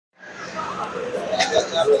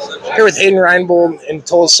Here with Hayden Reinbold in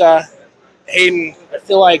Tulsa. Hayden, I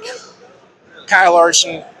feel like Kyle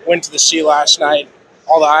Larson went to the C last night.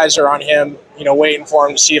 All the eyes are on him, waiting for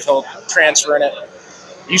him to see if he'll transfer in it.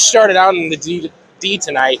 You started out in the D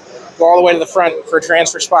tonight, go all the way to the front for a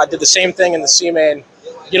transfer spot, did the same thing in the C main.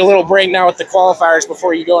 Get a little break now with the qualifiers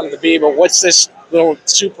before you go into the B, but what's this little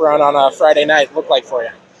super run on a Friday night look like for you?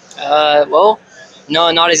 Well,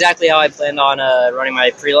 no, not exactly how I planned on running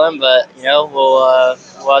my prelim, but we'll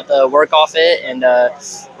have to work off it, and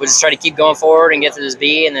we'll just try to keep going forward and get to this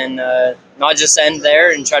B, and then not just end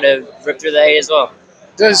there and try to rip through the A as well.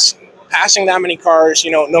 Does passing that many cars,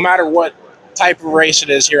 no matter what type of race it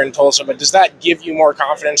is here in Tulsa, but does that give you more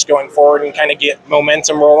confidence going forward and kind of get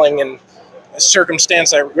momentum rolling in a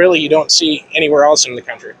circumstance that really you don't see anywhere else in the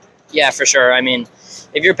country? Yeah, for sure. I mean,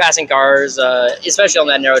 if you're passing cars, especially on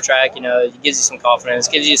that narrow track, it gives you some confidence,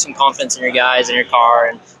 gives you some confidence in your guys and your car.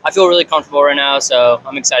 And I feel really comfortable right now, so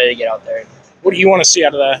I'm excited to get out there. What do you want to see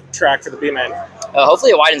out of the track for the B-Man?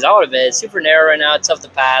 Hopefully it widens out a bit. It's super narrow right now. It's tough to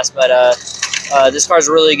pass, but this car's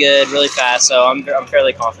really good, really fast, so I'm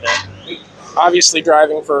fairly confident. Obviously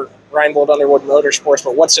driving for Reinbold Underwood Motorsports,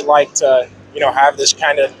 but what's it like to, have this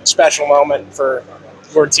kind of special moment for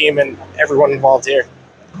your team and everyone involved here?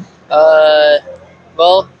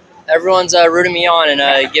 Well, everyone's rooting me on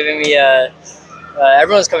and giving me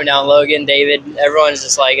everyone's coming down. Logan, David, everyone's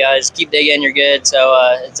just like, just keep digging, you're good. So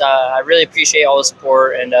I really appreciate all the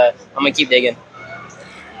support, and I'm gonna keep digging.